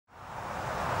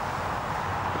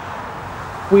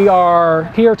We are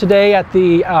here today at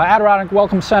the Adirondack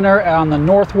Welcome Center on the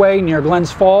Northway near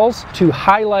Glens Falls to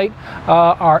highlight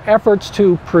our efforts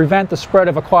to prevent the spread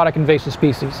of aquatic invasive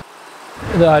species.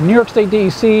 The New York State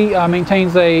DEC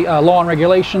maintains a law and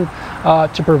regulation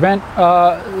to prevent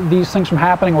these things from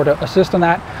happening or to assist in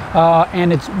that,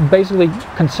 and it's basically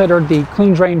considered the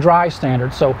clean, drain, dry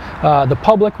standard. So the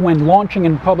public, when launching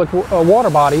in public water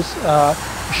bodies,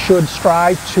 should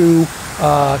strive to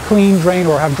clean, drain,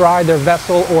 or have dried their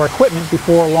vessel or equipment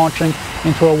before launching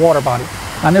into a water body.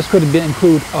 And this could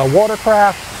include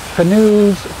watercraft,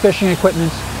 canoes, fishing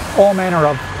equipment, all manner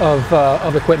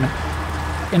of equipment.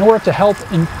 In order to help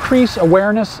increase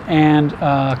awareness and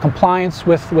compliance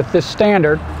with this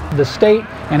standard, the state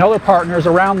and other partners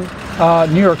around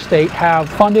New York State have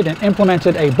funded and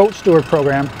implemented a boat steward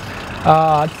program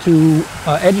to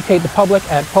educate the public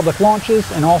at public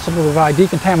launches, and also to provide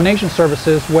decontamination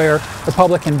services where the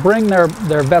public can bring their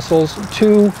vessels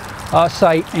to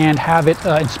site and have it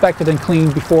inspected and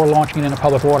cleaned before launching it in a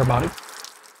public water body.